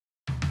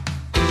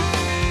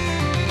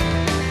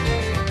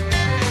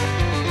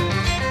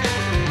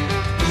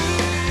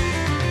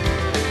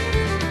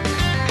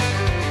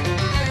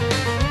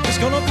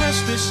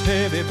this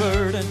heavy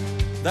burden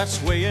that's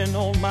weighing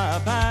on my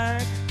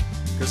back.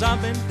 'Cause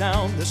I've been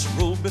down this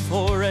road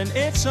before, and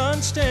its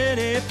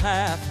unsteady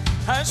path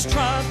has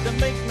tried to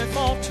make me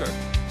falter.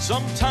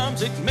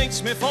 Sometimes it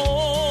makes me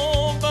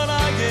fall, but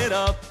I get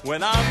up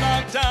when I'm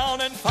knocked down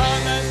and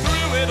find that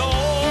through it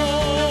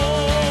all,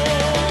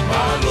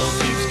 my load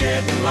keeps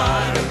getting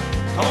lighter,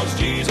 'cause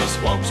Jesus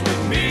walks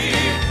with me.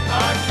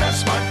 I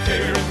cast my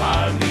care and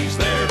find He's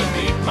there to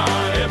meet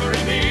my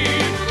every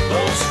need.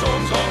 Those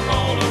storms are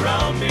all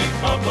around me,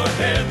 up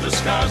ahead the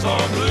skies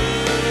are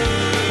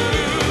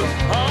blue.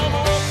 I'm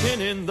walking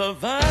in the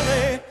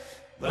valley,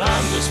 but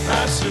I'm just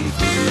passing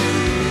through.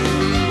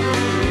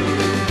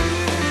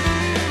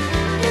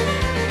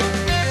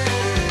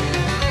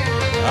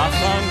 I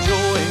find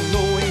joy in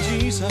knowing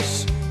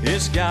Jesus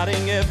is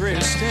guiding every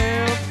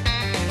step.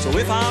 So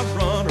if I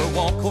run or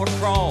walk or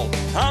crawl,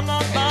 I'm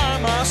not by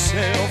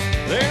myself.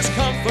 There's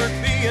comfort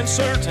being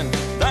certain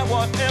that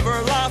whatever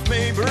life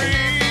may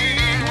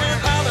bring,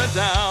 without a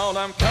doubt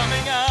I'm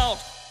coming out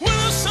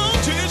with a song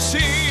to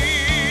sing.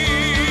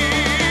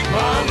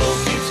 My load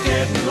keeps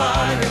getting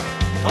lighter,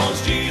 'cause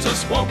Jesus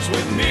walks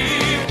with me.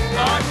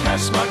 I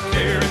cast my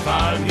care and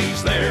find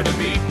He's there to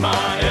meet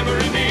my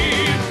every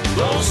need.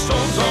 Those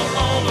storms are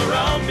all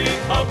around me,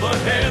 up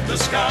ahead the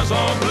skies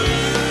are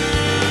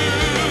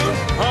blue.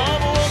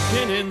 I'm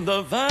walking in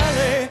the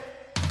valley,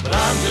 but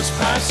I'm just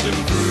passing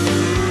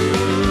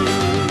through.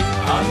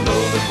 I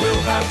know that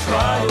we'll have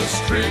trials,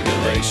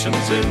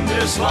 tribulations in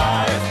this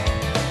life,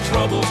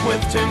 troubles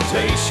with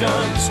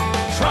temptations,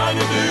 trying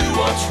to do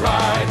what's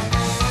right.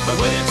 But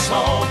when it's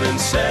all been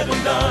said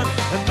and done,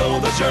 and though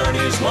the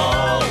journey's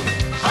long,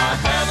 I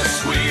have a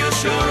sweet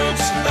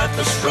assurance that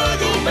the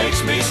struggle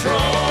makes me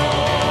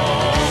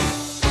strong.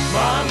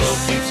 My load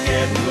keeps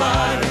getting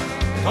lighter,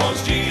 'cause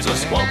Jesus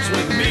walks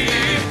with me.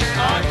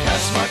 I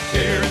cast my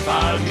care and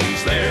find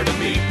He's there to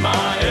meet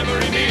my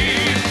every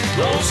need.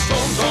 Those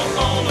storms are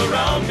all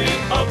around me,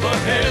 up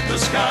ahead the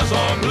skies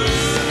are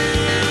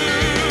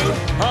blue.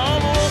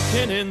 I'm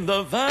walking in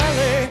the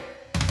valley,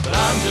 but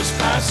I'm just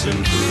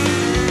passing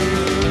through.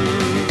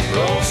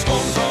 Those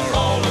storms are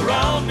all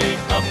around me,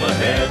 up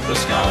ahead the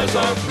skies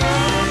are blue.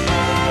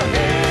 Up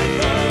ahead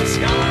the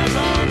skies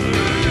are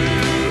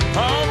blue.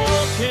 I'm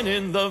walking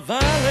in the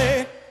valley,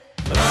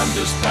 but I'm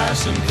just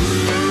passing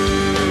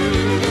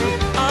through.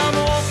 I'm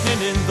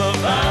walking in the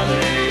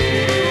valley,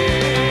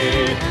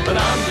 but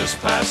I'm just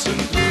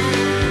passing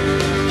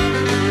through.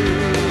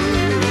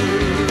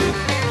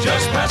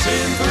 Just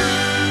passing through.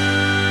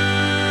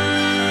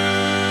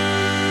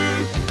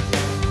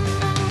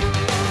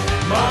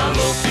 My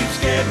load keeps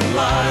getting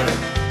lighter,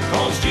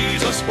 'cause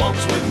Jesus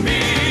walks with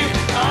me.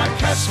 I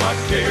cast my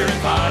care and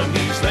find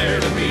He's there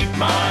to meet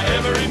my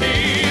every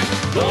need.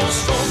 Those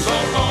storms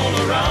are all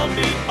around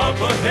me, up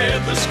ahead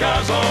the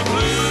skies are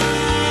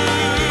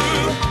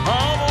blue.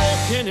 I'm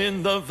walking in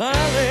the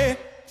valley,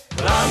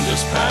 but I'm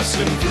just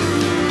passing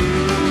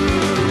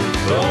through.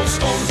 Those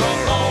storms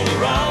are all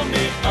around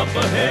me, up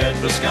ahead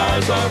the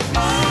skies are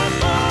blue.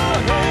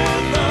 Up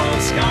ahead the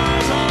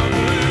skies are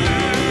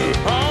blue.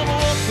 I'm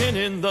walking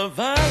in the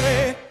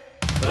valley,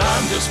 but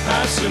I'm just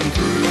passing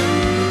through.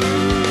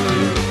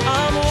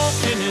 I'm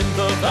walking in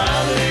the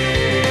valley,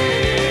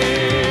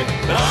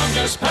 but I'm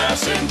just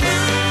passing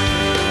through.